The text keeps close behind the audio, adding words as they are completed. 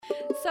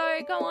So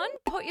go on,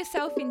 put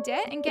yourself in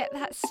debt and get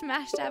that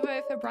smashed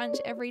avo for brunch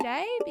every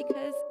day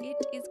because it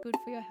is good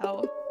for your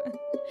health.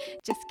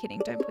 Just kidding,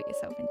 don't put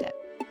yourself in debt.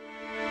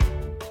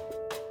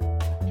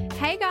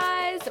 Hey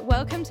guys,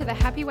 welcome to the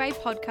Happy Way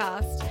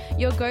podcast,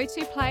 your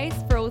go-to place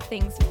for all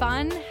things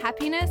fun,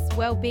 happiness,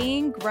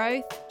 well-being,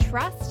 growth,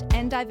 trust,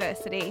 and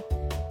diversity.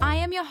 I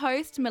am your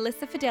host,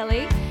 Malissa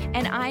Fedele,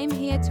 and I am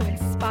here to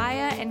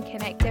inspire and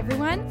connect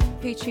everyone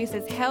who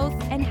chooses health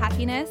and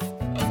happiness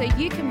so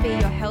you can be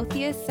your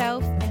healthiest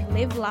self and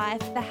live life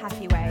the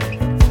happy way.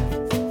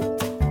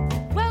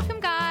 Welcome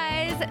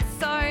guys.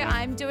 So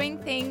I'm doing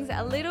things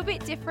a little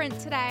bit different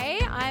today.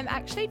 I'm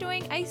actually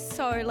doing a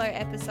solo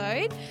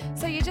episode.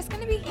 So you're just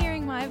going to be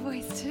hearing my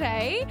voice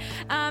today.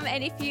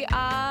 And if you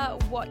are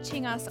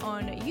watching us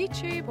on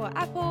YouTube or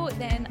Apple,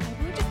 then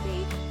I will just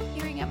be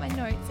hearing out my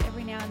notes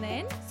every now and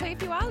then. So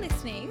if you are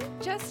listening,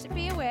 just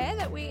be aware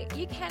that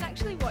you can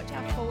actually watch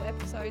our full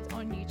episodes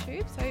on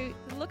YouTube. So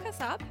look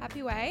us up,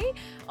 Happy Way,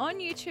 on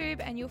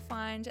YouTube, and you'll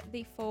find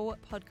the full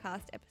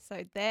podcast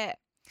episode there.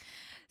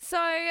 So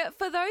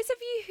for those of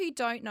you who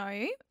don't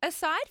know,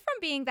 aside from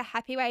being the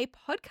Happy Way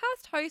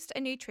podcast host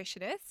and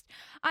nutritionist,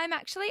 I'm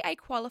actually a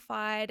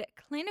qualified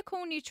clinical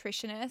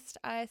nutritionist.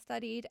 I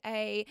studied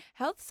a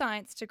health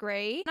science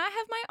degree, and I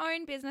have my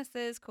own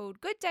businesses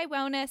called Good Day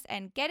Wellness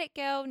and Get It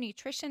Girl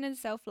Nutrition and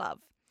Self-Love.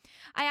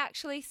 I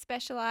actually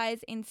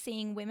specialize in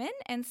seeing women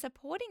and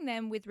supporting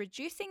them with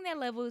reducing their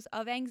levels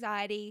of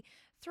anxiety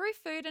through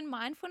food and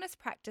mindfulness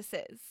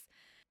practices.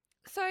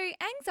 So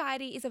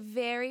anxiety is a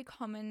very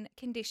common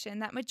condition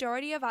that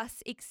majority of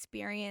us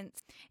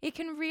experience. It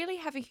can really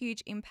have a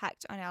huge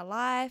impact on our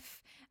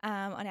life,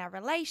 on our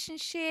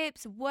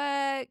relationships,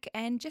 work,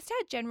 and just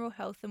our general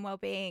health and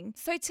well-being.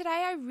 So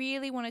today I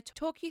really wanted to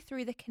talk you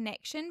through the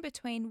connection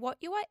between what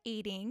you are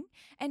eating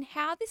and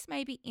how this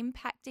may be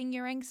impacting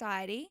your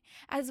anxiety,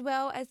 as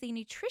well as the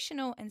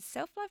nutritional and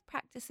self-love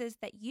practices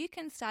that you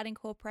can start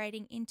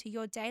incorporating into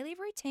your daily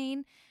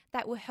routine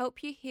that will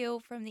help you heal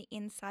from the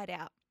inside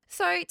out.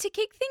 So to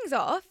kick things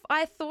off,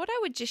 I thought I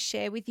would just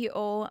share with you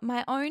all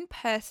my own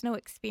personal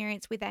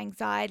experience with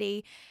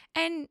anxiety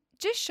and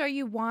just show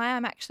you why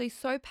I'm actually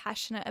so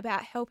passionate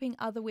about helping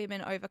other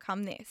women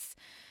overcome this.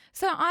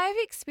 So I've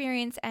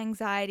experienced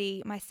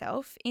anxiety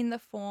myself in the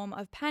form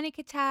of panic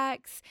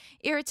attacks,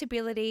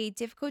 irritability,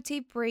 difficulty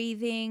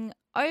breathing,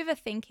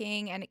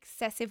 overthinking, and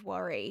excessive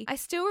worry. I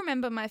still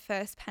remember my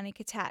first panic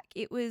attack.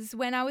 It was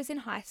when I was in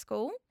high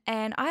school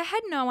and I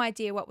had no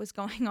idea what was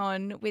going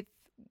on with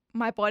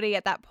my body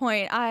at that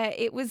point.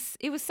 It was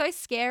so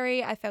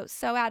scary. I felt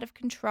so out of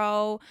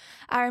control.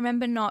 I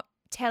remember not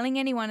telling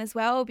anyone as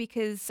well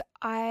because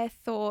I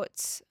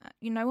thought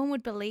no one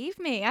would believe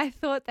me. I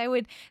thought they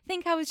would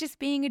think I was just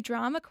being a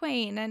drama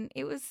queen, and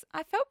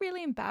I felt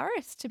really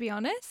embarrassed, to be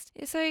honest.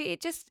 So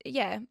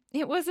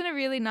it wasn't a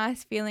really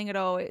nice feeling at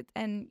all.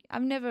 And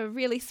I've never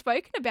really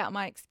spoken about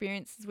my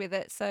experiences with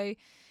it. So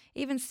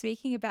even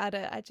speaking about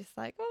it, I just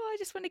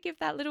want to give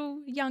that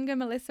little younger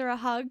Melissa a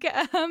hug.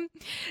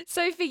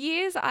 So for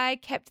years, I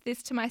kept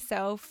this to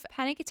myself.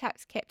 Panic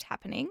attacks kept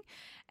happening.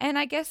 And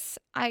I guess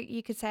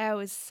you could say I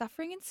was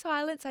suffering in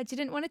silence. I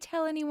didn't want to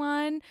tell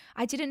anyone.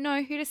 I didn't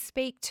know who to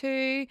speak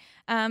to.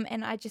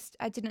 And I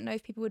didn't know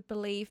if people would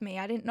believe me.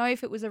 I didn't know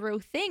if it was a real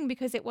thing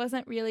because it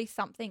wasn't really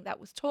something that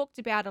was talked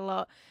about a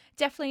lot.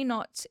 Definitely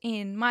not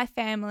in my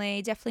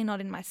family, definitely not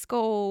in my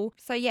school.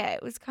 So yeah,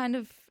 it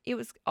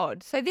was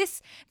odd. So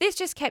this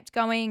just kept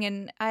going,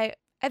 and I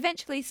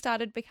eventually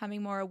started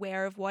becoming more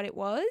aware of what it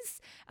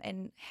was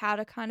and how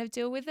to kind of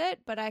deal with it,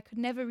 but I could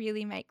never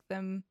really make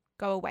them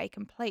go away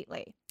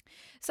completely.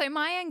 So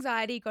my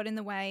anxiety got in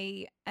the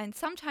way, and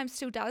sometimes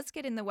still does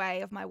get in the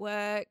way, of my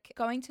work,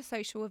 going to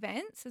social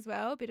events as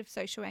well, a bit of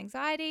social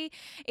anxiety.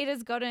 It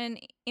has gotten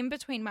in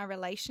between my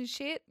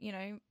relationship,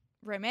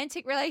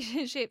 romantic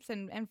relationships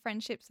and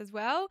friendships as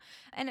well.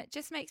 And it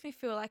just makes me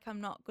feel like I'm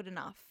not good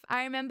enough.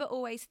 I remember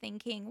always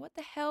thinking, what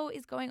the hell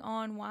is going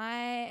on?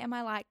 Why am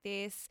I like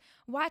this?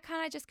 Why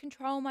can't I just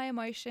control my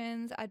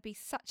emotions? I'd be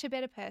such a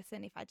better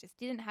person if I just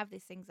didn't have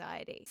this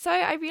anxiety. So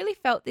I really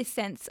felt this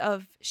sense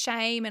of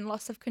shame and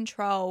loss of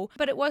control.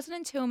 But it wasn't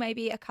until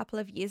maybe a couple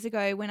of years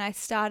ago when I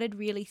started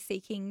really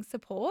seeking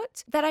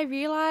support that I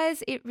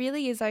realized it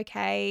really is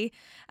okay.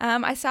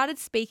 I started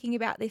speaking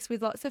about this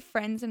with lots of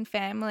friends and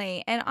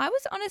family, and I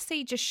was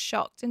honestly just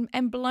shocked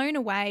and blown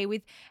away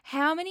with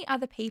how many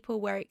other people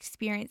were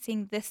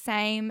experiencing the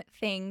same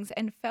things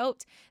and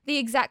felt the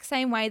exact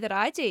same way that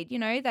I did.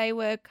 They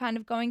were kind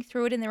of going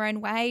through it in their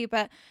own way,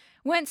 but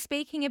weren't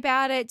speaking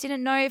about it,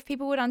 didn't know if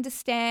people would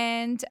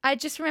understand. I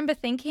just remember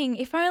thinking,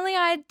 if only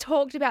I'd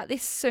talked about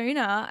this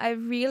sooner, I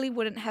really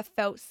wouldn't have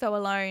felt so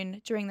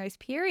alone during those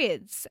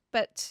periods.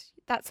 But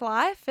that's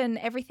life and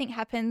everything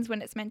happens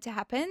when it's meant to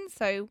happen.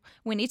 So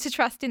we need to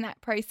trust in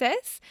that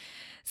process.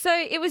 So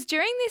it was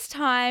during this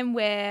time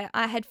where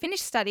I had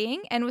finished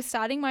studying and was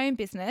starting my own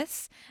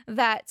business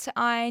that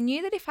I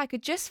knew that if I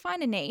could just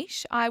find a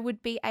niche, I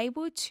would be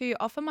able to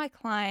offer my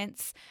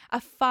clients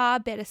a far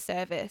better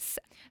service.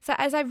 So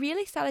as I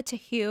really started to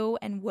heal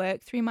and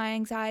work through my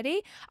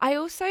anxiety, I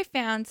also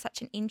found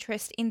such an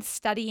interest in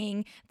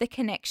studying the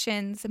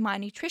connections my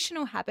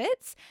nutritional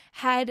habits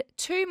had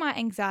to my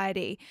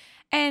anxiety.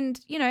 And,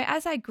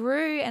 as I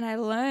grew and I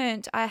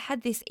learned, I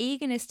had this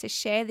eagerness to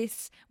share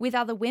this with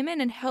other women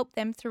and help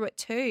them through it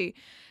too.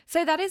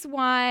 So that is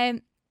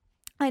why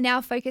I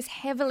now focus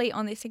heavily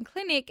on this in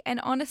clinic, and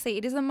honestly,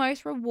 it is the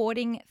most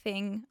rewarding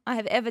thing I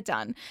have ever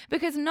done,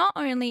 because not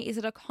only is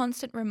it a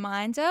constant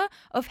reminder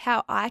of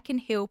how I can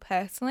heal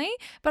personally,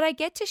 but I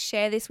get to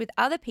share this with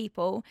other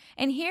people,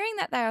 and hearing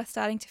that they are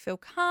starting to feel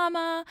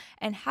calmer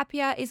and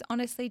happier is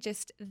honestly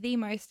just the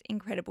most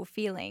incredible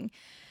feeling.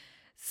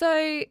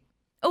 So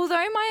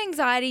although my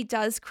anxiety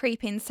does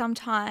creep in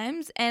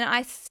sometimes, and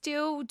I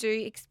still do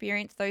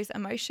experience those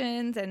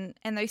emotions and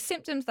those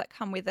symptoms that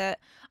come with it,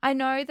 I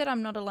know that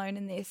I'm not alone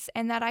in this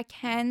and that I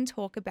can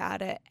talk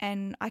about it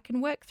and I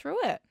can work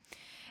through it.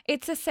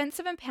 It's a sense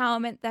of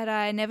empowerment that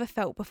I never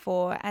felt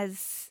before,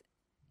 as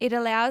it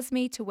allows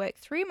me to work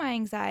through my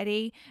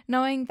anxiety,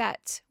 knowing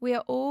that we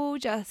are all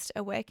just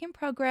a work in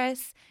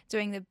progress,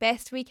 doing the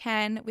best we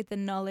can with the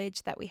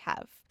knowledge that we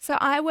have. So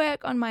I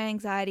work on my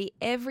anxiety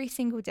every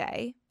single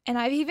day. And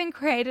I've even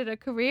created a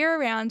career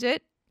around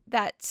it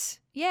that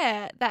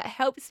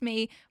helps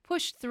me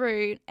push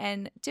through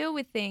and deal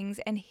with things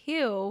and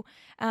heal.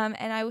 And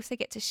I also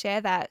get to share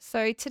that.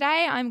 So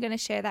today I'm going to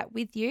share that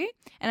with you,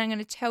 and I'm going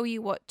to tell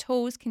you what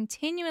tools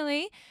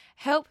continually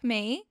help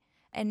me,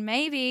 and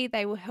maybe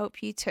they will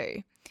help you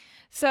too.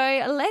 So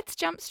let's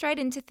jump straight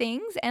into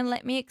things, and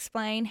let me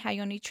explain how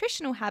your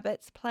nutritional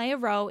habits play a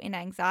role in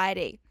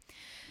anxiety.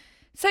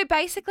 So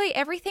basically,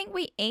 everything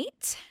we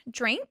eat,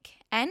 drink,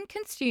 and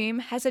consume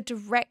has a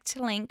direct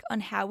link on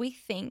how we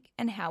think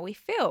and how we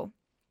feel.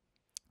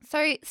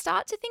 So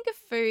start to think of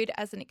food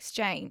as an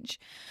exchange.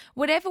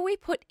 Whatever we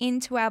put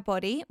into our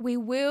body, we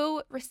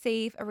will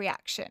receive a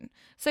reaction.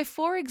 So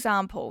for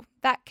example,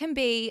 that can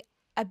be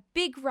a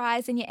big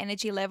rise in your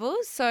energy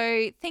levels.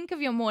 So think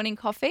of your morning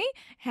coffee,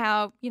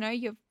 how,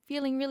 you're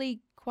feeling really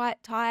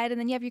quite tired, and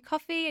then you have your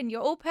coffee and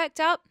you're all perked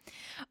up.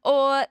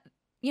 Or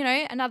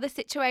another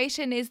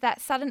situation is that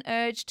sudden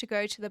urge to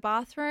go to the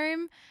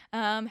bathroom.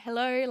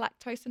 Hello,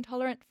 lactose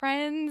intolerant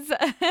friends.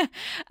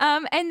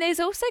 And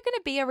there's also going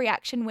to be a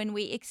reaction when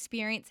we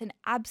experience an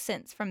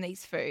absence from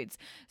these foods.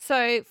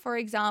 So, for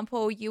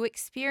example, you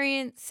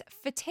experience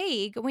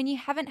fatigue when you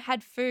haven't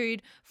had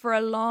food for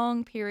a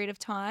long period of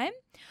time.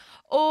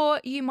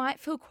 Or you might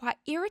feel quite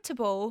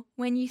irritable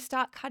when you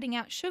start cutting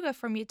out sugar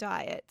from your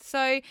diet.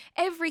 So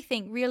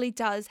everything really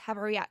does have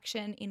a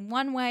reaction in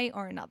one way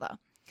or another.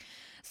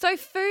 So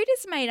food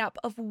is made up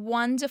of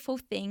wonderful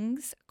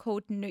things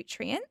called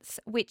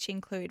nutrients, which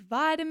include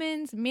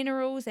vitamins,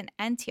 minerals, and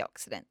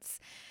antioxidants.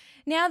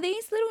 Now,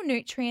 these little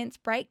nutrients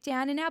break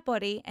down in our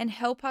body and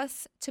help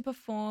us to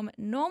perform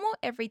normal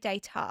everyday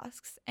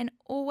tasks, and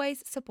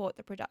always support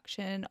the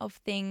production of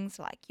things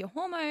like your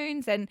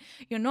hormones and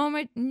your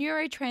normal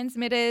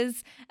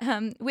neurotransmitters,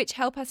 which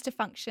help us to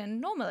function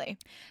normally.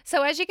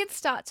 So as you can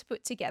start to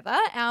put together,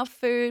 our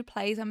food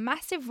plays a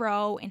massive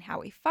role in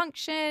how we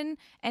function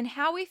and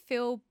how we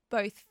feel,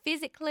 both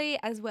physically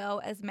as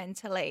well as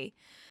mentally.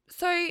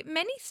 So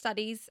many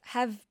studies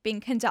have been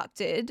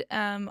conducted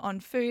on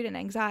food and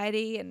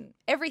anxiety and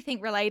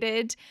everything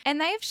related, and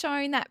they have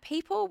shown that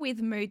people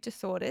with mood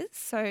disorders,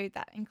 so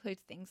that includes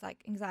things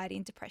like anxiety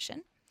and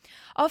depression,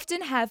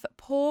 often have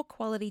poor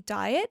quality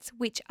diets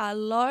which are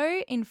low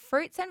in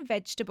fruits and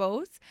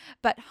vegetables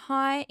but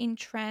high in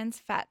trans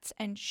fats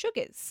and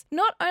sugars.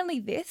 Not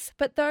only this,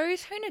 but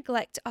those who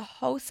neglect a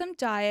wholesome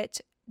diet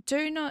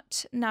do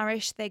not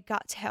nourish their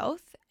gut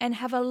health and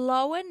have a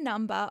lower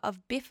number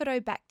of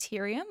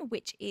bifidobacterium,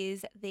 which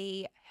is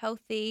the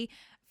healthy,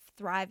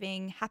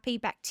 thriving, happy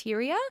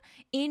bacteria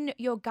in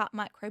your gut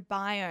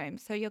microbiome.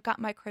 So your gut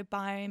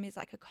microbiome is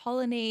like a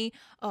colony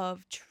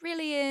of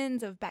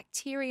trillions of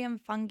bacteria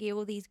and fungi,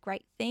 all these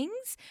great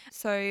things.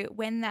 So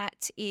when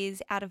that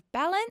is out of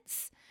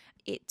balance,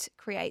 it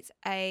creates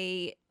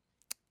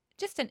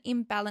just an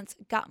imbalanced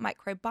gut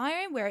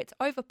microbiome where it's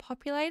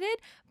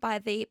overpopulated by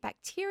the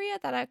bacteria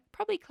that are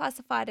probably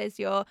classified as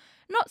your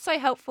not so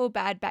helpful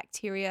bad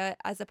bacteria,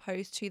 as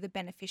opposed to the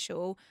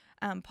beneficial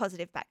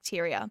positive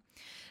bacteria.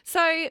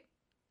 So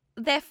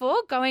therefore,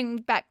 going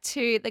back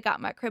to the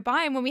gut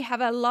microbiome, when we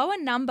have a lower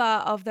number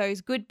of those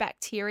good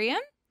bacteria,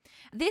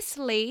 this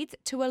leads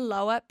to a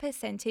lower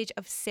percentage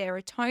of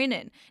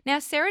serotonin. Now,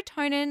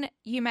 serotonin,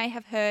 you may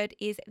have heard,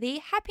 is the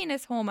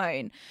happiness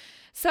hormone.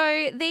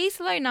 So these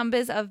low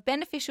numbers of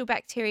beneficial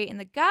bacteria in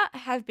the gut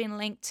have been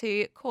linked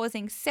to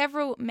causing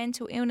several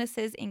mental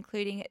illnesses,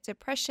 including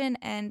depression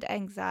and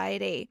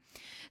anxiety.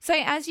 So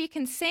as you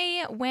can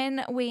see,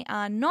 when we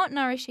are not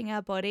nourishing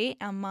our body,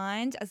 our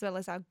mind, as well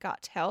as our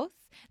gut health,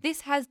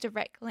 this has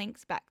direct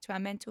links back to our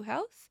mental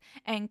health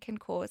and can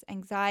cause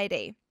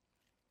anxiety.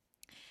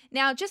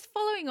 Now, just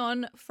following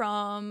on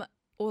from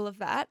all of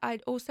that, I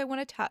also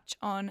want to touch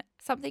on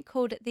something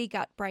called the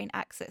gut-brain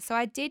axis. So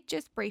I did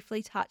just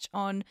briefly touch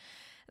on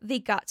the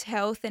gut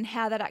health and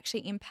how that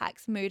actually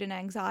impacts mood and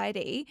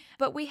anxiety,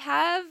 but we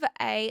have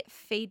a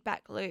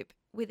feedback loop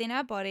within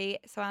our body.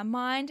 So our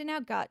mind and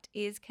our gut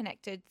is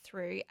connected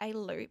through a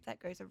loop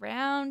that goes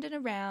around and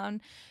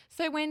around.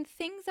 So when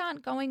things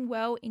aren't going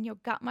well in your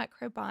gut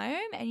microbiome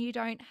and you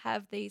don't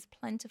have these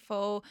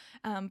plentiful,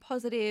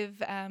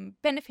 positive,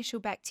 beneficial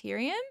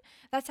bacterium,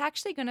 that's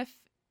actually going to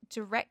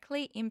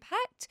directly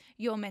impact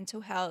your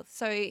mental health.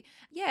 So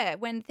yeah,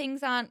 when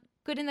things aren't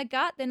good in the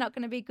gut, they're not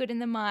going to be good in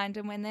the mind.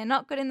 And when they're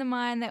not good in the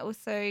mind, they're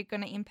also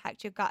going to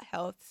impact your gut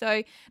health.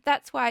 So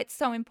that's why it's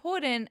so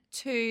important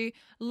to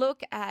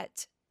look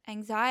at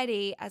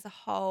anxiety as a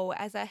whole,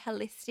 as a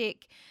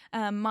holistic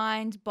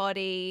mind,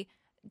 body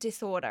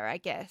disorder, I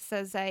guess,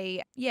 as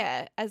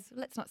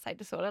let's not say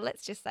disorder,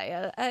 let's just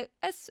say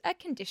a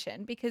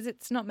condition, because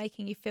it's not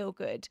making you feel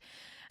good.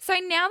 So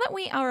now that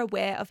we are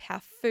aware of how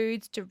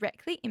foods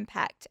directly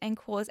impact and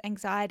cause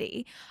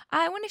anxiety,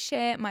 I want to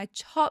share my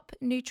top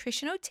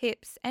nutritional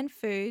tips and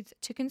foods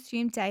to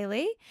consume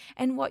daily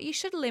and what you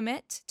should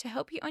limit to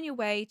help you on your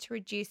way to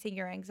reducing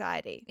your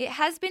anxiety. It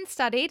has been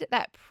studied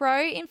that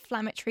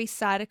pro-inflammatory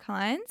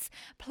cytokines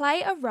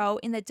play a role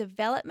in the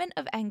development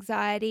of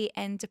anxiety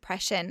and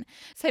depression.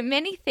 So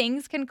many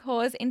things can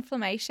cause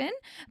inflammation,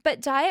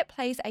 but diet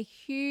plays a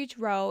huge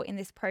role in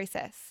this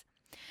process.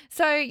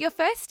 So your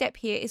first step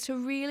here is to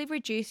really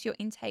reduce your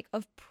intake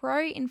of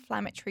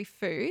pro-inflammatory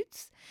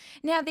foods.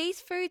 Now,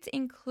 these foods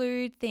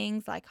include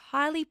things like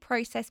highly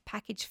processed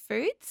packaged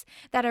foods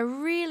that are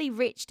really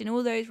rich in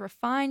all those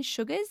refined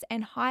sugars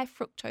and high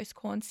fructose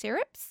corn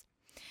syrups,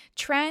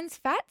 trans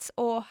fats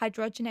or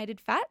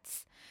hydrogenated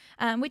fats,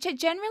 which are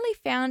generally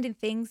found in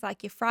things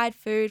like your fried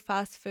food,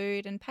 fast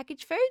food, and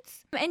packaged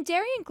foods. And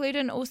dairy and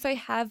gluten also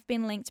have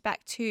been linked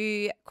back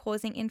to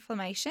causing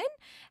inflammation.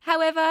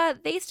 However,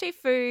 these two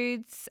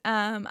foods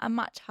are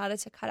much harder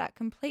to cut out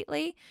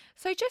completely.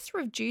 So just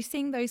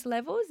reducing those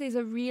levels is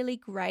a really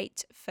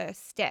great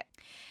first step.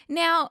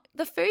 Now,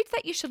 the foods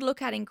that you should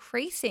look at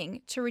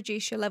increasing to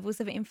reduce your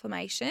levels of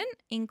inflammation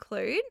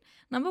include,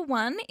 number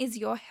one is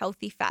your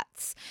healthy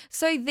fats.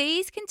 So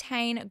these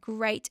contain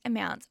great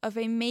amounts of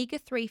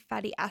omega-3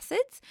 fatty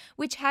acids,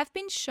 which have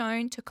been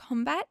shown to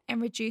combat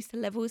and reduce the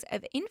levels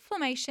of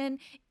inflammation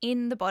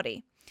in the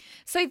body.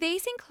 So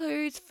these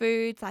include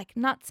foods like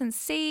nuts and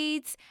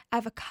seeds,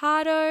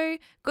 avocado,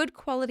 good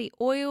quality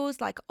oils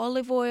like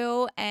olive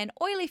oil, and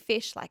oily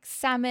fish like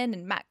salmon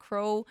and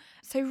mackerel.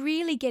 So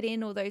really get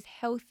in all those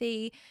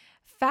healthy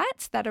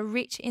fats that are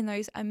rich in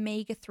those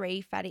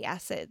omega-3 fatty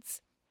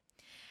acids.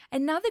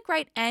 Another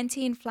great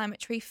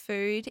anti-inflammatory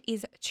food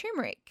is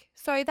turmeric.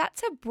 So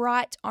that's a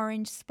bright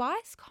orange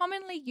spice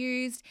commonly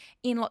used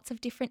in lots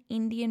of different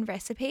Indian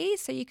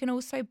recipes. So you can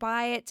also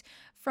buy it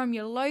from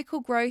your local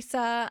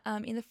grocer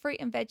in the fruit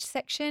and veg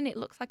section. It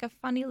looks like a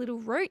funny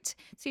little root.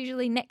 It's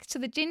usually next to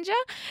the ginger.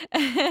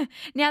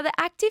 Now, the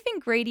active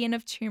ingredient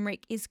of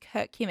turmeric is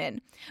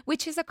curcumin,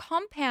 which is a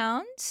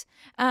compound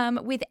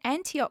with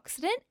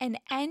antioxidant and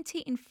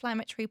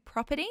anti-inflammatory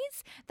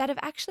properties that have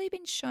actually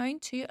been shown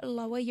to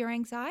lower your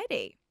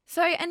anxiety.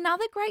 So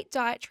another great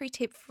dietary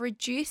tip for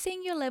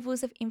reducing your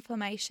levels of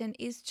inflammation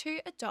is to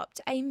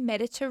adopt a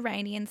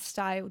Mediterranean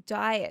style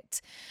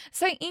diet.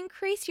 So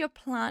increase your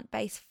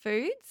plant-based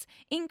foods,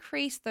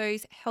 increase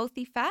those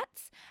healthy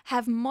fats,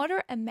 have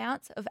moderate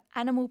amounts of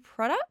animal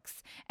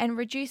products, and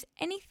reduce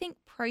anything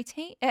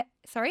processed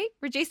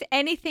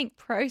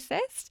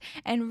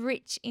and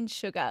rich in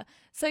sugar.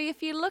 So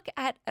if you look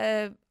at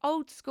a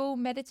old school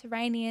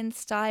Mediterranean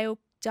style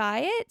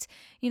diet,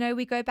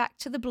 we go back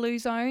to the blue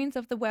zones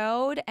of the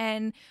world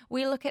and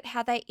we look at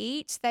how they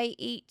eat. They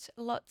eat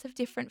lots of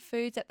different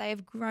foods that they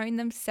have grown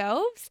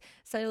themselves.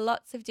 So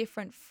lots of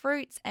different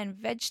fruits and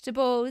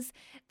vegetables.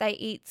 They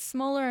eat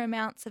smaller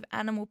amounts of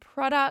animal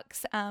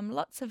products,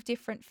 lots of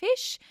different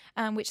fish,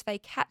 which they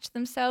catch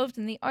themselves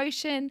in the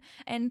ocean,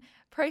 and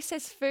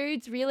processed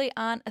foods really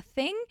aren't a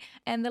thing.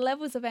 And the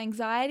levels of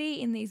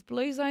anxiety in these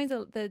blue zones,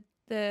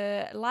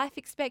 the life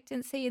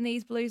expectancy in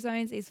these blue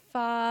zones is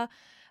far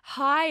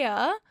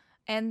higher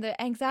and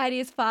the anxiety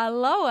is far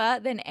lower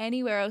than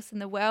anywhere else in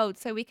the world.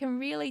 So we can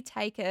really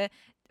take a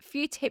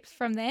few tips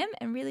from them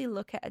and really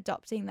look at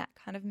adopting that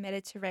kind of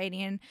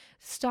Mediterranean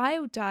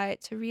style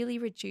diet to really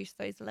reduce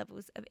those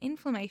levels of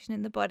inflammation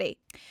in the body.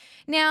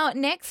 Now,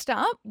 next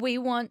up, we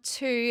want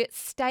to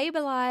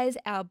stabilize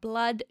our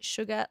blood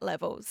sugar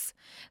levels.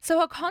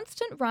 So a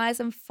constant rise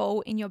and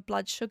fall in your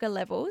blood sugar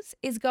levels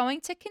is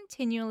going to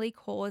continually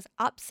cause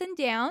ups and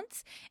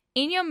downs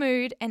in your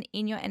mood and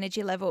in your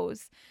energy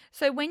levels.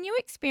 So when you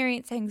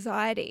experience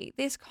anxiety,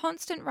 this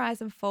constant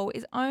rise and fall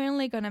is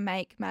only going to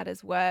make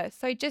matters worse.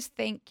 So just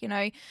think,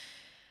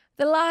 the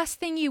The last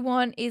thing you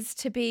want is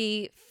to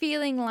be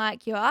feeling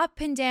like you're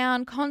up and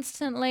down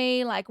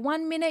constantly, like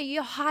 1 minute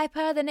you're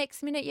hyper, the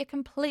next minute you're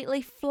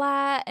completely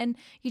flat and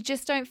you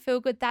just don't feel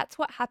good. That's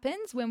what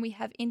happens when we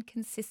have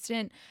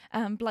inconsistent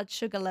blood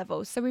sugar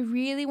levels. So we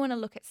really want to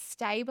look at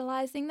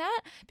stabilizing that,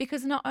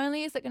 because not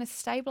only is it going to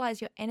stabilize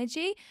your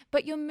energy,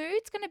 but your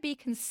mood's going to be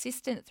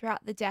consistent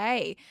throughout the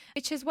day,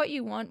 which is what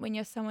you want when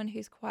you're someone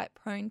who's quite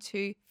prone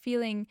to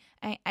feeling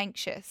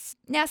anxious.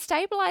 Now,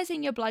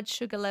 stabilizing your blood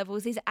sugar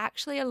levels is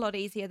actually a lot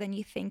easier than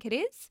you think it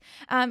is.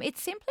 It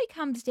simply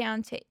comes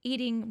down to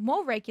eating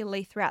more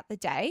regularly throughout the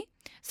day.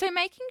 So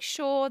making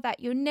sure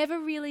that you're never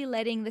really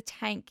letting the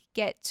tank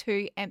get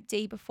too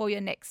empty before your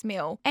next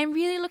meal, and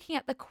really looking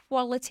at the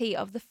quality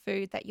of the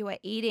food that you are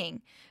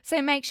eating.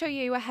 So make sure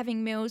you are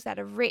having meals that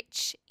are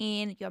rich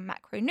in your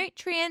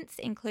macronutrients,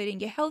 including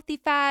your healthy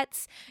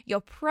fats,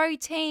 your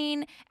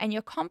protein, and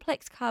your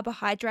complex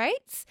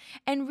carbohydrates,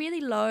 and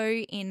really low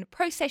in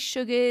processed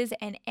sugars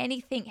and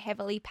anything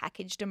heavily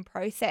packaged and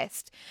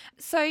processed.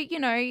 So,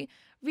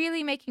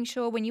 really making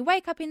sure when you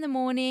wake up in the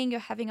morning, you're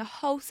having a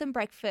wholesome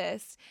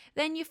breakfast.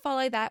 Then you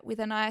follow that with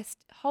a nice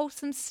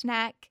wholesome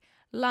snack,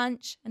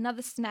 lunch,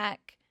 another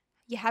snack.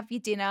 You have your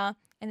dinner,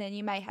 and then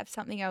you may have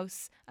something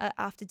else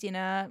after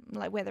dinner,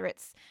 like whether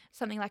it's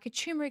something like a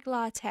turmeric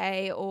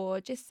latte or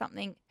just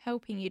something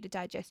helping you to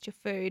digest your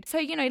food.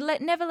 So,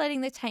 never letting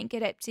the tank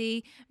get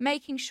empty,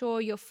 making sure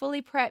you're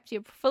fully prepped,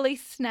 you're fully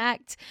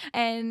snacked.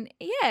 And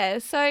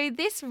so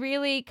this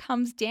really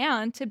comes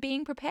down to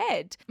being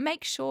prepared.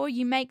 Make sure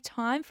you make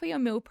time for your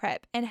meal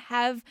prep and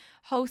have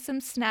wholesome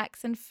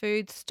snacks and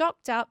food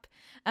stocked up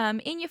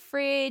in your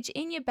fridge,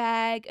 in your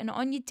bag, and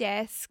on your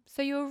desk.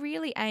 So you're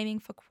really aiming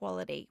for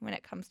quality when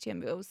it comes to your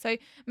meals. So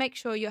make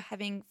sure you're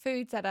having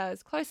foods that are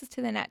as close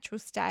to the natural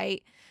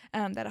state,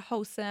 that are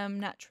wholesome,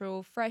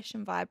 natural, fresh,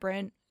 and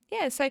vibrant.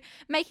 So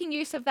making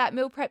use of that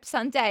meal prep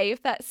Sunday,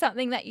 if that's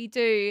something that you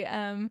do,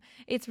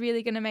 it's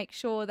really going to make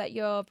sure that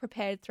you're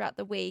prepared throughout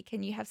the week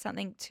and you have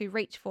something to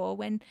reach for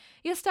when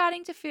you're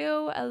starting to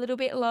feel a little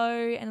bit low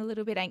and a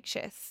little bit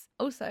anxious.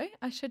 Also,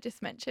 I should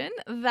just mention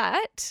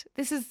that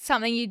this is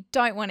something you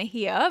don't want to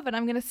hear, but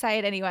I'm going to say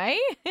it anyway.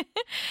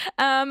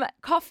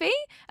 Coffee,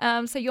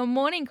 so your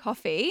morning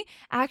coffee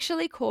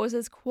actually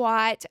causes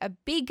quite a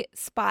big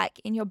spike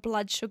in your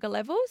blood sugar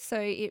levels. So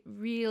it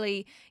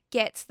really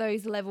gets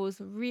those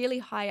levels really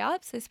high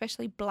up, so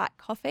especially black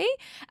coffee.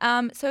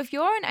 So if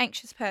you're an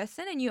anxious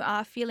person and you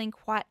are feeling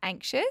quite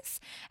anxious,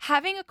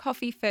 having a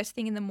coffee first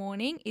thing in the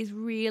morning is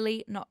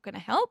really not going to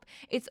help.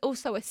 It's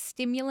also a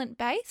stimulant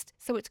based,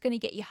 so it's going to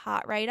get your heart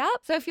rate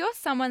up. So if you're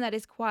someone that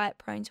is quite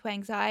prone to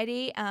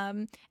anxiety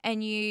and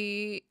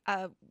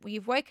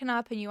you've woken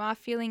up and you are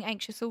feeling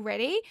anxious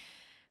already,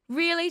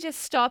 really just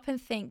stop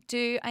and think,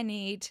 do I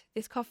need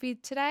this coffee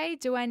today?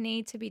 Do I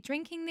need to be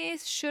drinking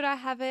this? Should I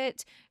have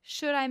it?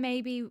 Should I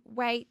maybe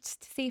wait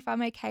to see if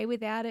I'm okay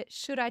without it?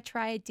 Should I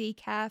try a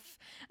decaf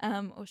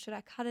or should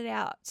I cut it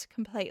out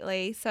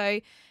completely? So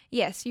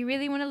yes, you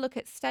really want to look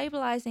at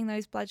stabilizing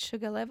those blood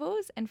sugar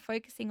levels and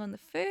focusing on the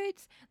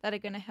foods that are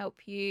going to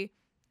help you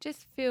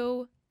just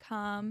feel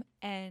calm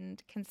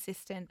and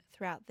consistent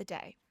throughout the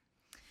day.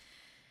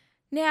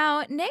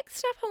 Now,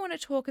 next up, I want to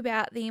talk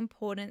about the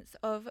importance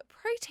of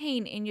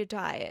protein in your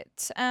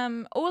diet.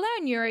 All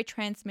our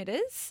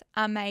neurotransmitters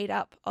are made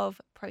up of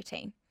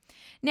protein.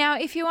 Now,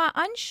 if you are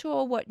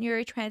unsure what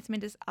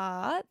neurotransmitters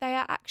are, they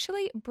are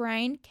actually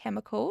brain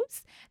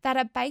chemicals that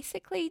are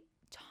basically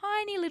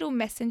tiny little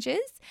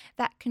messengers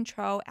that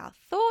control our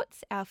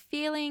thoughts, our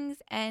feelings,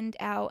 and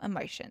our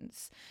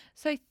emotions.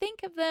 So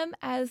think of them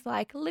as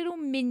like little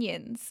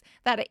minions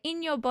that are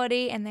in your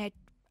body, and they're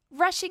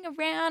rushing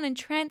around and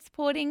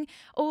transporting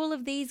all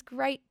of these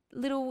great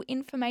little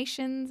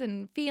informations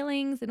and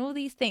feelings and all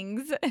these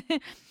things.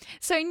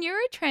 So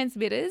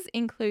neurotransmitters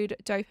include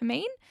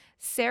dopamine,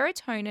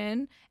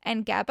 serotonin,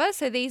 and GABA.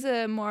 So these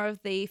are more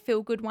of the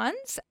feel-good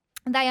ones.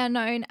 They are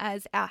known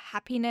as our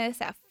happiness,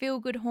 our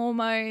feel-good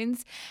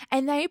hormones,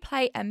 and they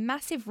play a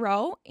massive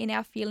role in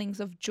our feelings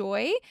of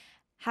joy,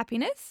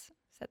 happiness,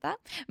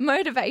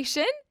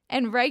 motivation,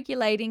 and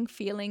regulating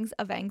feelings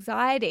of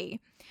anxiety.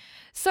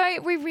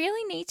 So we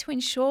really need to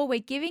ensure we're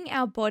giving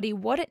our body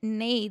what it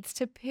needs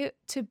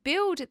to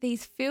build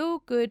these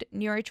feel-good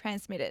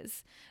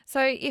neurotransmitters.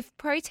 So if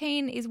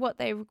protein is what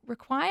they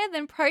require,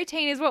 then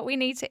protein is what we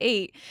need to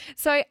eat.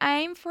 So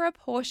aim for a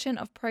portion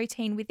of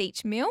protein with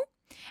each meal.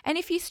 And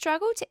if you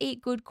struggle to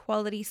eat good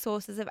quality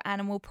sources of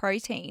animal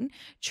protein,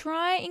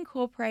 try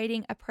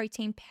incorporating a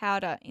protein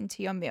powder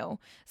into your meal.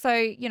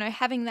 So,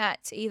 having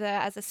that either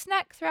as a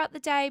snack throughout the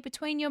day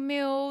between your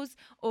meals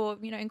or,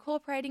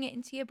 incorporating it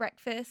into your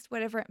breakfast,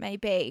 whatever it may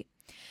be.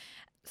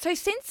 So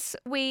since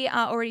we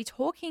are already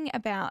talking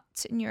about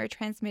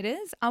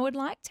neurotransmitters, I would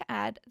like to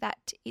add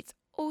that it's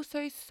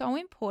also so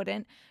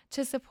important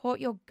to support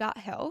your gut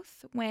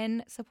health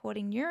when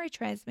supporting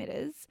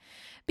neurotransmitters,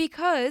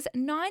 because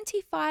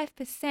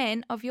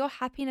 95% of your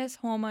happiness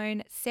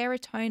hormone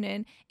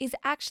serotonin is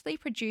actually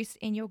produced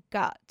in your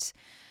gut.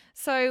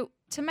 So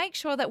to make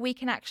sure that we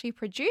can actually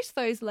produce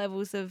those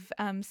levels of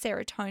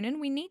serotonin,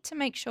 we need to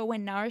make sure we're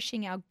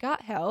nourishing our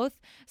gut health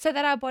so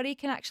that our body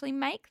can actually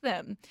make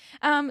them.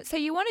 So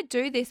you want to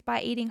do this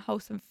by eating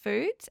wholesome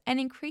foods and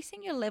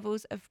increasing your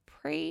levels of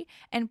pre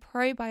and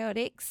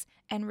probiotics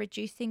and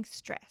reducing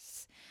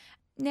stress.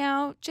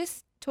 Now,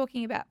 just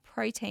talking about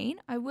protein,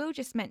 I will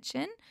just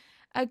mention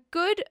a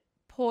good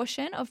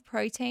portion of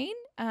protein,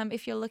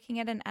 if you're looking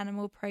at an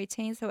animal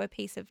protein, so a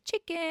piece of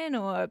chicken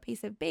or a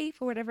piece of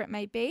beef or whatever it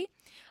may be,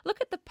 look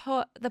at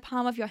the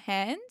palm of your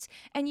hand,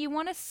 and you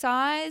want a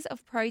size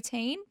of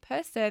protein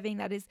per serving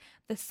that is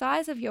the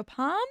size of your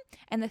palm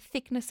and the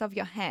thickness of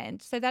your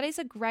hand. So that is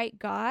a great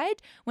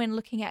guide when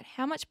looking at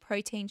how much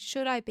protein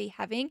should I be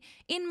having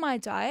in my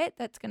diet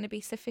that's going to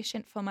be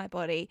sufficient for my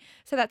body.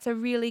 So that's a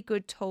really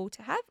good tool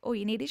to have. All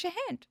you need is your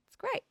hand. It's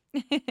great.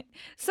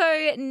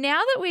 So now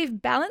that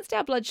we've balanced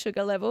our blood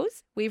sugar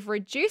levels, we've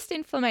reduced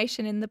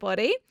inflammation in the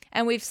body,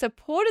 and we've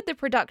supported the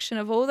production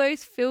of all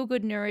those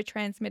feel-good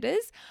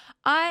neurotransmitters,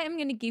 I am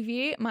going to give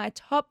you my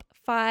top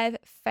 5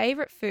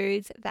 favorite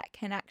foods that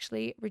can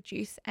actually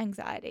reduce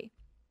anxiety.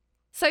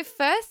 So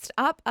first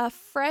up are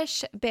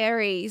fresh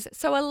berries.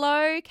 So a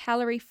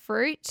low-calorie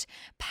fruit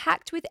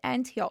packed with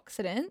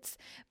antioxidants.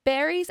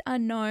 Berries are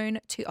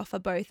known to offer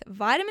both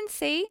vitamin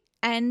C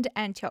and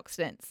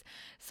antioxidants.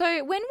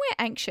 So when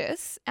we're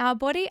anxious, our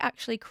body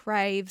actually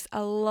craves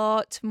a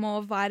lot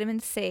more vitamin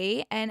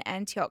C and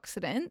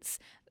antioxidants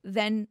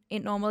than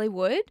it normally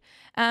would,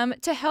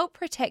 to help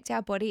protect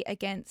our body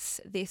against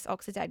this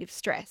oxidative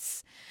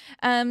stress.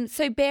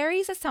 So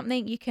berries are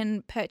something you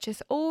can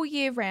purchase all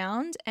year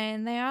round,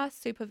 and they are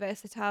super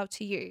versatile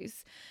to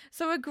use.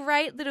 So a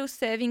great little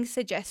serving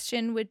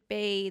suggestion would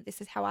be, this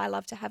is how I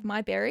love to have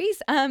my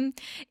berries,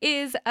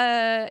 is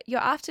your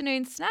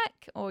afternoon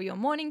snack or your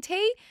morning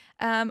tea,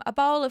 a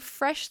bowl of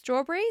fresh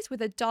strawberries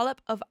with a dollop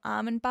of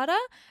almond butter,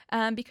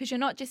 because you're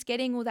not just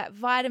getting all that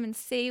vitamin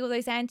C, all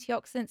those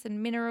antioxidants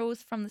and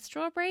minerals from the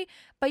strawberry,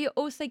 but you're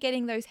also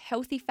getting those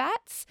healthy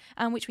fats,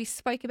 which we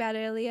spoke about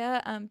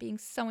earlier, being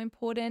so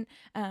important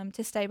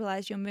to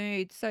stabilize your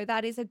mood. So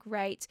that is a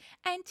great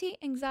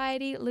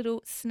anti-anxiety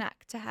little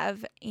snack to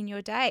have in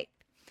your day.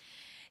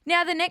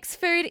 Now, the next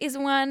food is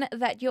one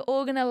that you're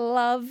all going to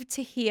love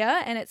to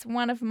hear, and it's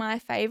one of my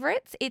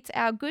favorites. It's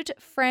our good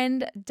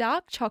friend,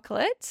 dark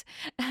chocolate.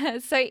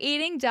 So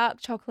eating dark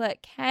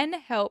chocolate can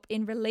help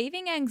in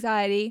relieving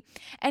anxiety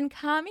and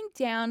calming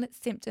down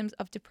symptoms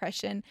of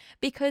depression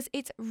because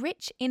it's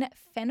rich in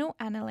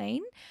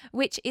phenylalanine,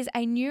 which is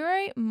a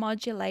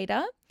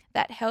neuromodulator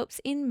that helps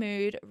in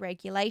mood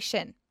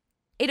regulation.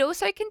 It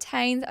also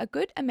contains a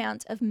good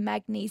amount of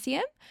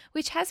magnesium,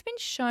 which has been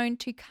shown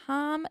to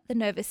calm the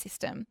nervous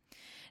system.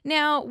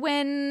 Now,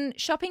 when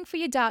shopping for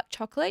your dark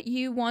chocolate,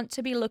 you want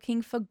to be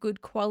looking for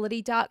good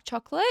quality dark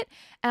chocolate,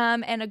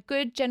 and a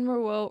good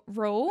general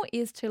rule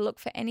is to look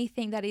for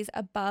anything that is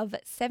above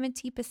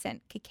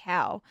 70%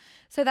 cacao.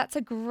 So that's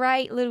a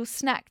great little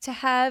snack to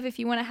have if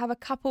you want to have a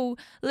couple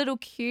little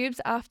cubes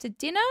after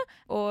dinner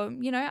or,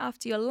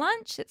 after your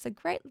lunch. It's a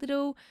great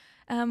little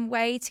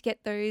way to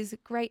get those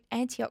great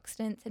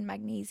antioxidants and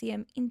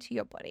magnesium into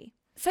your body.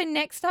 So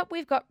next up,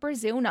 we've got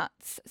Brazil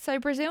nuts. So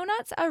Brazil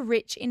nuts are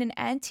rich in an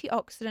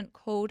antioxidant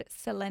called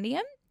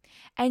selenium,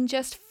 and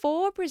just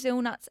 4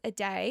 Brazil nuts a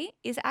day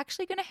is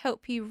actually going to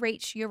help you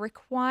reach your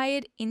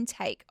required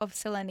intake of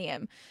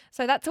selenium.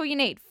 So that's all you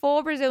need,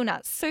 4 Brazil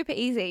nuts, super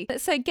easy.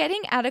 So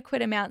getting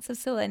adequate amounts of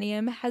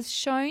selenium has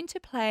shown to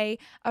play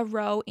a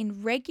role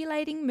in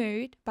regulating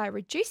mood by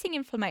reducing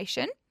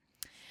inflammation,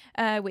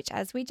 which,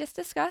 as we just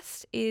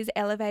discussed, is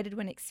elevated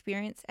when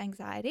experiencing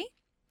anxiety.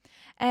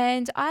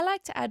 And I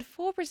like to add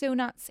 4 Brazil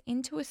nuts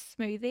into a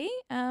smoothie,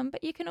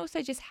 but you can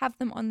also just have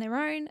them on their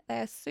own.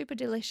 They are super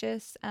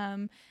delicious,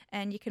 and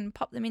you can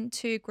pop them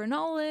into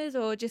granolas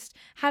or just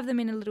have them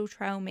in a little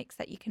trail mix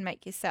that you can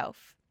make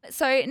yourself.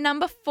 So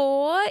number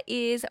 4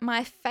 is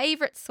my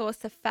favorite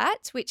source of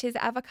fat, which is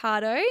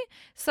avocado.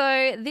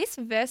 So this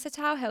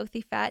versatile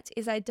healthy fat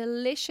is a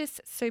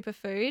delicious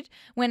superfood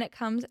when it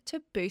comes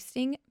to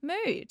boosting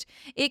mood.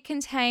 It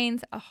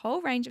contains a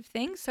whole range of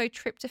things. So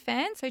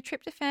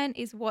tryptophan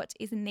is what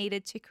is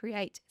needed to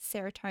create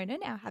serotonin,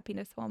 our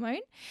happiness hormone.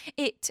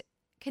 It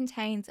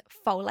contains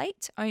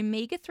folate,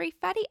 omega-3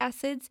 fatty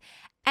acids,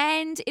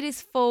 and it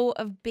is full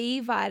of B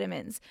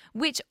vitamins,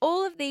 which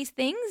all of these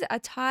things are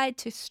tied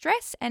to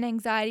stress and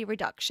anxiety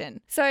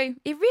reduction. So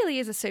it really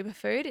is a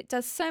superfood. It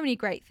does so many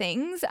great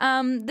things.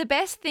 The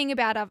best thing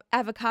about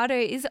avocado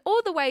is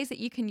all the ways that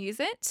you can use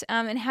it,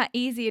 and how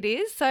easy it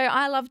is. So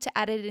I love to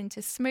add it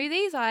into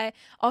smoothies. I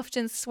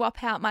often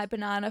swap out my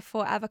banana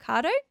for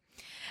avocado.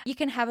 You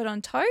can have it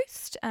on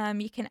toast.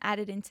 You can add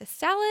it into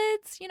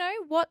salads.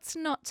 What's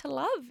not to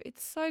love?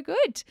 It's so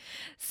good.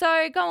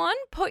 So go on,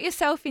 put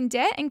yourself in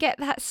debt and get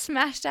that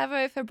smashed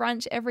avo for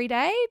brunch every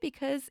day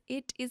because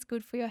it is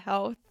good for your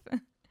health.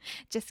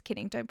 Just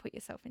kidding. Don't put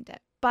yourself in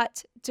debt.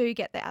 but do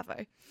get the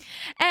avo.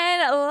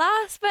 And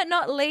last but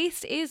not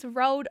least is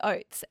rolled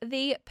oats,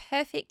 the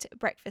perfect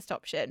breakfast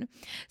option.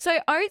 So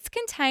oats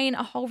contain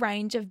a whole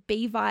range of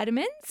B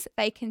vitamins,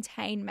 they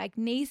contain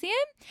magnesium,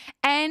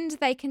 and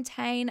they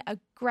contain a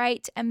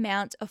great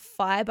amount of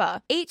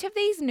fiber. Each of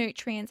these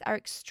nutrients are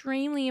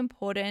extremely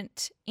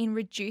important in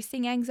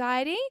reducing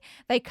anxiety.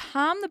 They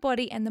calm the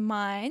body and the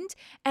mind,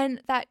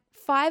 and that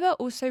fiber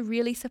also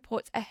really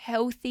supports a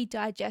healthy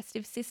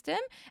digestive system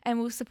and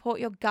will support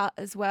your gut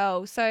as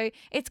well. So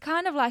it's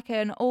kind of like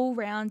an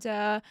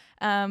all-rounder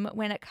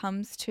when it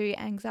comes to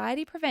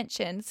anxiety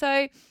prevention.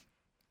 So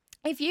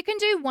if you can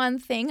do one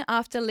thing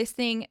after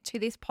listening to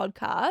this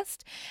podcast,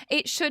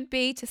 it should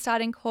be to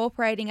start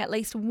incorporating at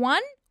least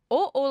one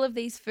or all of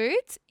these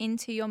foods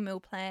into your meal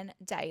plan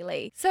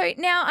daily. So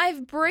now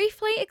I've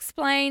briefly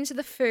explained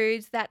the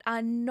foods that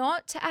are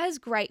not as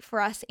great for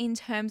us in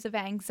terms of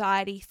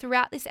anxiety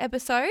throughout this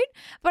episode,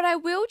 but I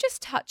will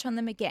just touch on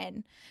them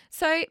again.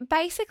 So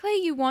basically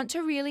you want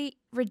to really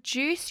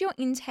reduce your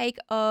intake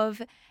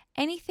of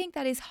anything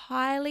that is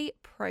highly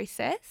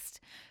processed,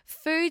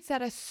 foods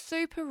that are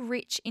super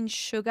rich in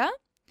sugar,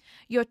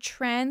 your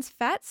trans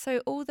fats, so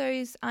all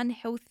those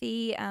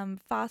unhealthy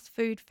fast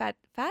food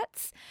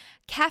fats,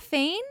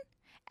 caffeine,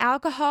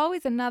 alcohol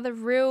is another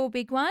real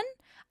big one,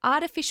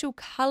 artificial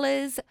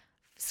colors,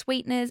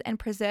 sweeteners and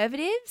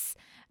preservatives.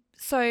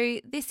 So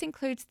this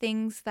includes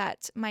things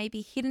that may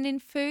be hidden in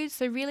food.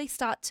 So really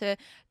start to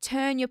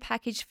turn your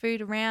packaged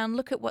food around,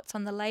 look at what's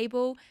on the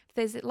label. If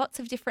there's lots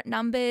of different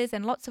numbers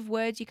and lots of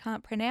words you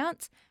can't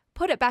pronounce,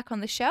 put it back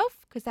on the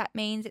shelf, because that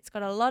means it's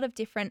got a lot of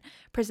different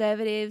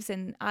preservatives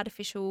and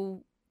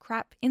artificial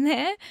crap in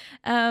there.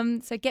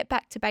 So get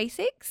back to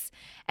basics,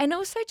 and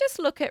also just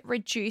look at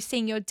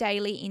reducing your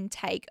daily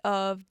intake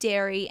of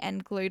dairy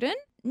and gluten.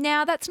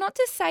 Now, that's not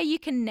to say you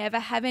can never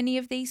have any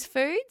of these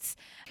foods,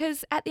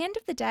 because at the end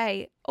of the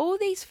day, all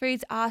these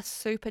foods are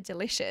super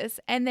delicious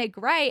and they're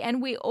great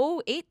and we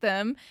all eat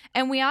them,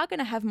 and we are going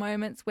to have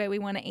moments where we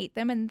want to eat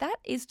them, and that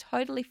is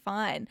totally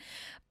fine.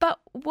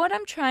 But what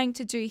I'm trying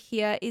to do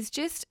here is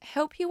just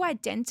help you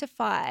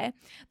identify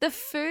the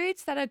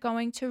foods that are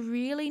going to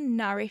really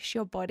nourish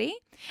your body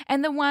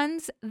and the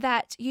ones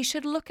that you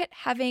should look at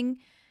having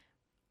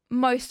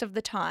most of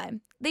the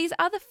time. These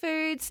other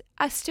foods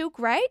are still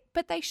great,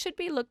 but they should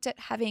be looked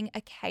at having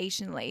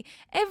occasionally,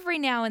 every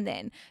now and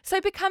then.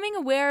 So becoming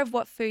aware of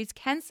what foods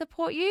can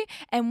support you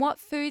and what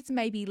foods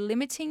may be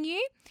limiting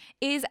you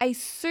is a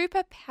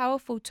super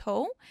powerful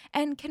tool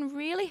and can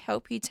really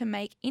help you to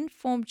make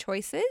informed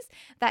choices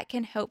that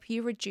can help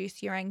you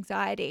reduce your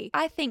anxiety.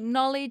 I think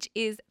knowledge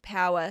is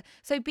power.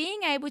 So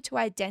being able to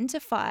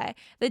identify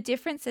the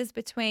differences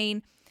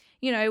between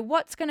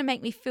what's going to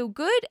make me feel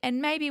good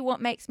and maybe what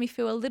makes me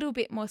feel a little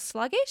bit more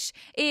sluggish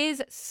is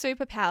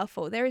super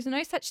powerful. There is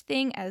no such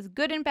thing as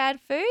good and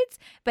bad foods,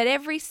 but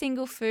every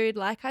single food,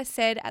 like I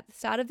said at the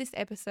start of this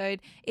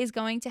episode, is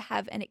going to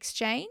have an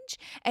exchange,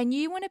 and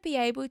you want to be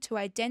able to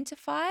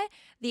identify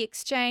the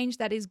exchange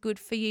that is good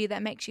for you,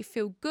 that makes you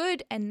feel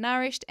good and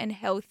nourished and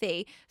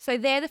healthy. So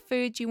they're the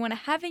foods you want to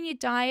have in your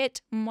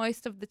diet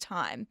most of the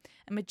time,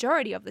 a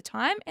majority of the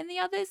time, and the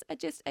others are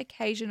just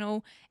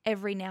occasional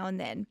every now and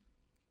then.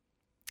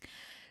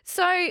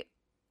 So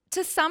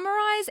to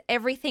summarize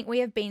everything we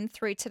have been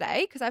through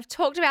today, because I've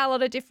talked about a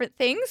lot of different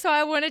things, so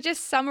I want to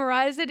just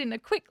summarize it in a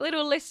quick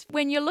little list.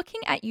 When you're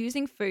looking at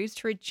using foods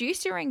to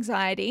reduce your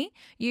anxiety,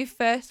 you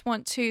first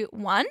want to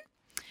 1,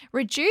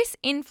 reduce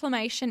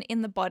inflammation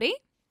in the body.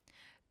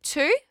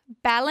 2,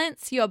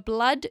 balance your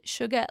blood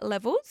sugar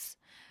levels.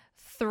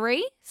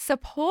 3,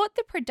 support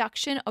the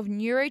production of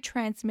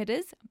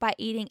neurotransmitters by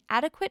eating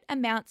adequate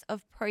amounts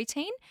of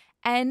protein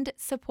and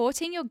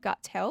supporting your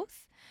gut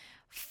health.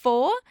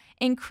 4,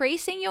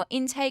 increasing your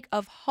intake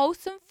of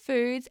wholesome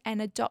foods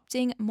and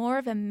adopting more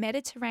of a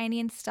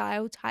Mediterranean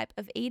style type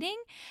of eating.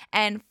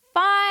 And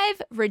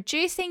 5,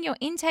 reducing your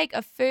intake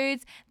of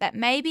foods that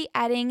may be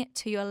adding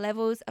to your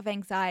levels of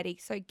anxiety.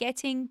 So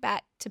getting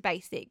back to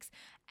basics,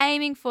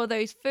 aiming for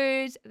those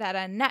foods that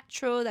are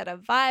natural, that are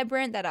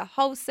vibrant, that are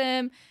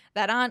wholesome,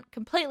 that aren't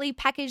completely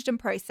packaged and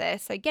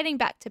processed. So getting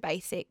back to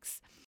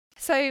basics.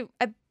 So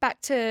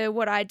back to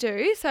what I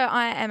do. So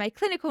I am a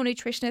clinical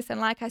nutritionist, and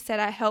like I said,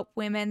 I help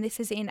women. This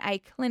is in a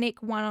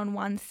clinic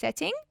one-on-one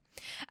setting.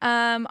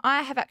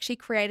 I have actually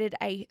created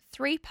a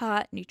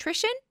 3-part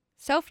nutrition,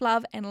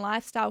 self-love and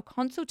lifestyle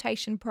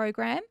consultation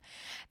program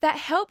that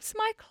helps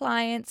my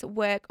clients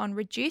work on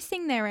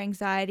reducing their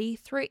anxiety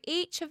through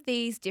each of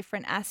these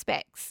different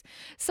aspects.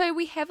 So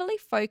we heavily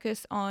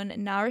focus on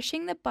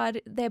nourishing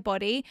their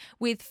body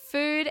with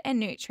food and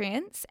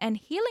nutrients and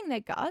healing their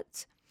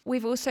gut.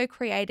 We've also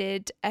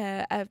created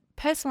a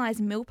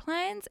personalized meal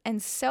plans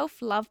and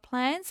self-love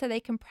plans so they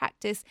can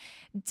practice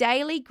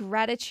daily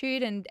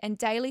gratitude and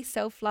daily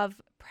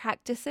self-love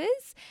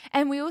practices.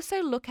 And we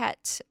also look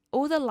at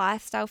all the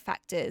lifestyle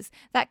factors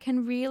that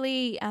can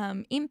really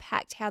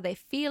impact how they're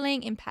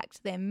feeling,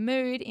 impact their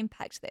mood,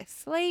 impact their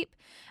sleep,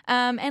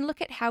 and look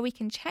at how we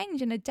can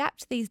change and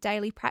adapt these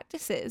daily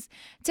practices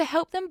to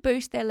help them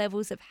boost their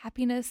levels of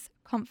happiness,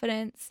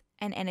 confidence,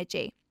 and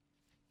energy.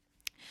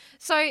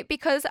 So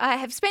because I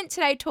have spent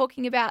today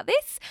talking about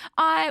this,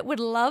 I would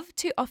love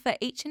to offer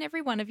each and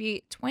every one of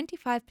you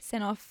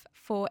 25% off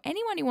for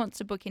anyone who wants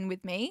to book in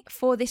with me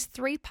for this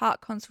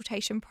 3-part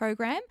consultation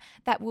program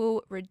that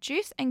will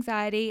reduce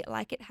anxiety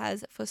like it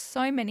has for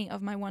so many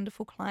of my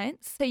wonderful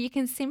clients. So you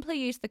can simply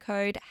use the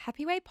code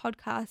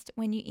HappyWayPodcast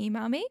when you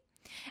email me,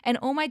 and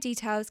all my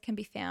details can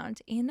be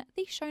found in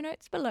the show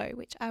notes below,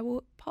 which I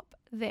will pop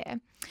there.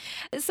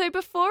 So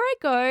before I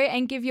go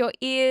and give your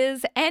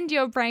ears and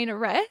your brain a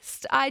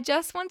rest, I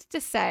just wanted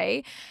to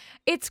say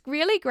it's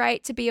really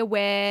great to be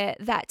aware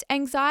that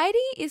anxiety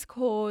is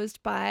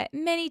caused by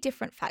many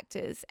different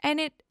factors.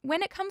 And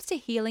when it comes to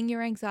healing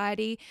your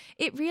anxiety,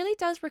 it really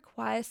does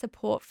require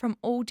support from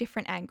all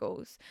different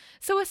angles.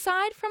 So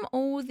aside from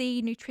all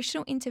the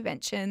nutritional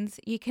interventions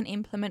you can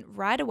implement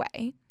right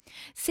away,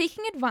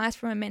 seeking advice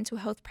from a mental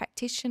health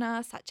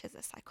practitioner, such as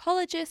a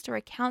psychologist or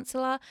a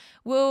counselor,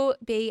 will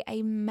be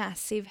a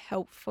massive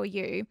help for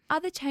you.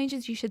 Other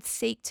changes you should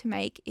seek to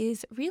make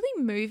is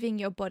really moving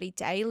your body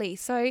daily.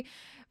 So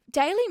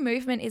daily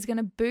movement is going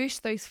to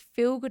boost those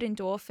feel-good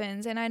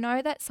endorphins. And I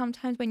know that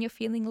sometimes when you're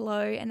feeling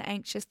low and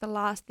anxious, the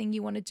last thing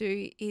you want to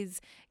do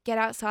is get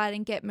outside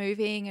and get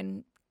moving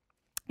and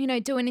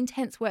do an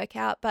intense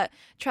workout, but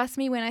trust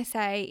me when I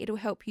say it'll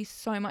help you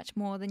so much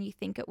more than you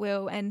think it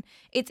will. And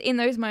it's in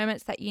those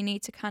moments that you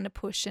need to kind of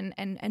push and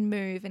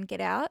move and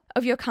get out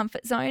of your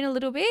comfort zone a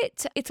little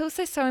bit. It's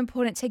also so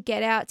important to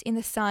get out in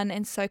the sun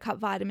and soak up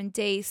vitamin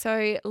D.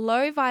 So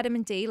low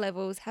vitamin D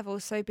levels have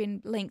also been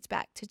linked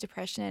back to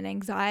depression and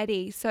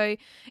anxiety. So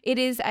it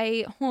is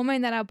a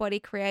hormone that our body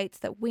creates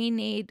that we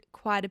need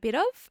quite a bit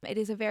of. It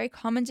is a very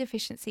common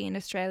deficiency in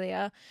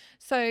Australia.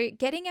 So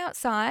getting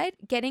outside,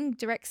 getting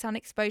direct sun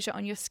exposure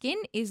on your skin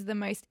is the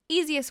most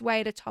easiest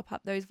way to top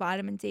up those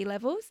vitamin D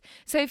levels.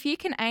 So if you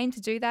can aim to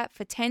do that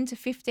for 10 to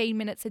 15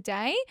 minutes a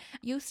day,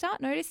 you'll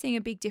start noticing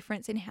a big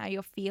difference in how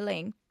you're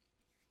feeling.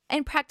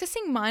 And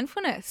practicing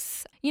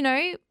mindfulness,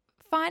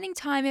 finding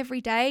time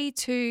every day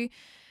to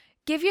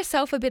give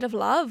yourself a bit of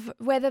love,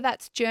 whether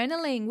that's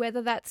journaling,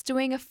 whether that's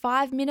doing a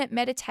 5-minute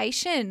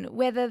meditation,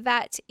 whether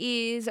that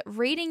is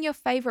reading your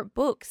favorite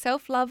book.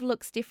 Self-love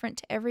looks different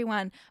to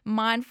everyone.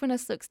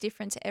 Mindfulness looks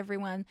different to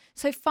everyone.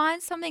 So find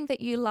something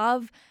that you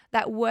love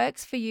that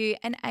works for you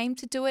and aim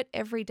to do it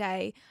every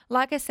day.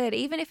 Like I said,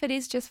 even if it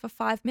is just for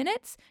 5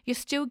 minutes, you're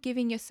still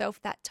giving yourself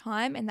that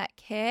time and that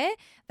care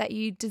that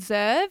you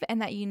deserve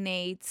and that you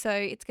need. So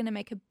it's going to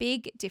make a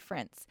big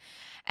difference.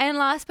 And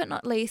last but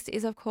not least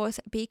is, of course,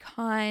 be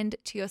kind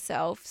to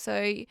yourself.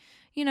 So,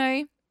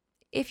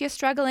 if you're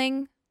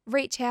struggling,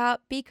 reach out,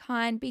 be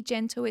kind, be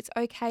gentle. It's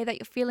okay that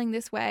you're feeling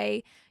this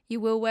way. You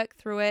will work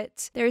through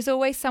it. There is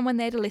always someone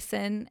there to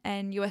listen,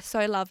 and you are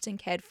so loved and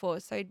cared for.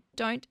 So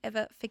don't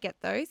ever forget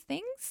those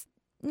things.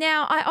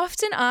 Now, I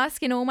often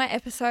ask in all my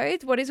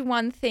episodes, what is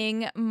one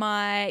thing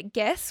my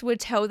guests would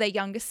tell their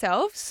younger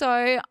self?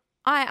 So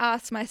I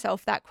asked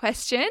myself that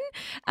question.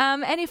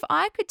 And if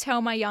I could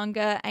tell my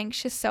younger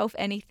anxious self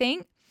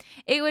anything,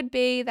 it would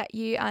be that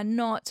you are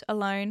not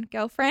alone,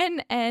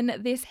 girlfriend. And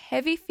this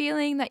heavy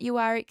feeling that you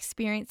are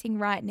experiencing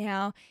right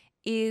now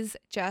is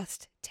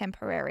just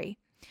temporary.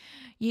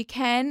 You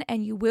can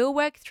and you will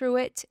work through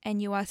it,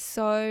 and you are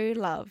so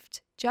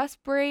loved.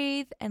 Just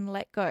breathe and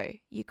let go.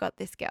 You got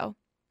this, girl.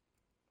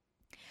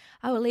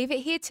 I will leave it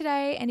here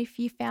today, and if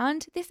you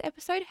found this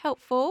episode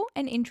helpful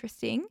and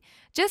interesting,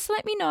 just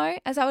let me know,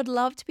 as I would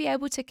love to be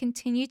able to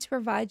continue to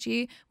provide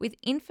you with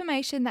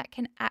information that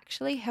can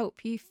actually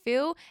help you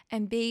feel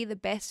and be the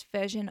best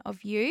version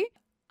of you.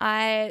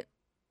 I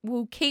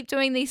will keep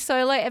doing these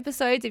solo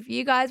episodes if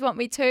you guys want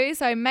me to,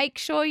 so make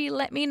sure you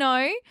let me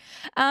know.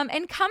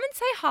 And come and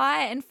say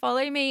hi and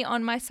follow me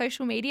on my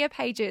social media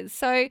pages.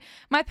 So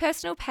my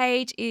personal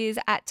page is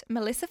at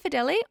Malissa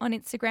Fedele on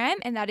Instagram,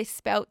 and that is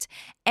spelt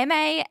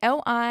MALISSAFEDELE.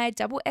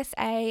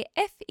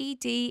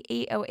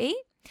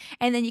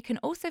 And then you can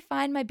also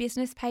find my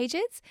business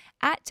pages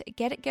at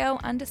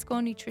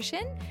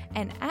getitgirl_nutrition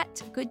and at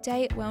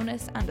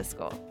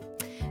gooddayWellness_.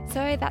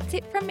 So that's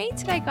it from me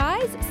today,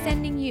 guys.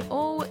 Sending you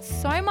all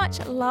so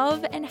much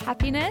love and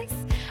happiness.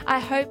 I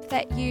hope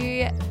that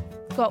you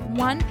got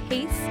one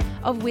piece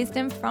of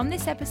wisdom from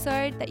this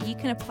episode that you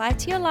can apply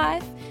to your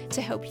life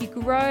to help you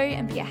grow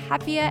and be a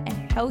happier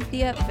and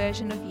healthier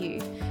version of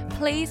you.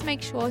 Please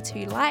make sure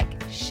to like,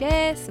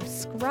 share,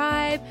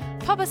 subscribe,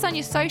 pop us on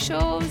your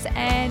socials,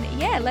 and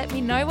let me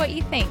know what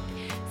you think.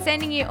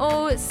 Sending you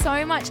all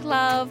so much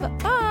love.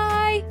 Bye.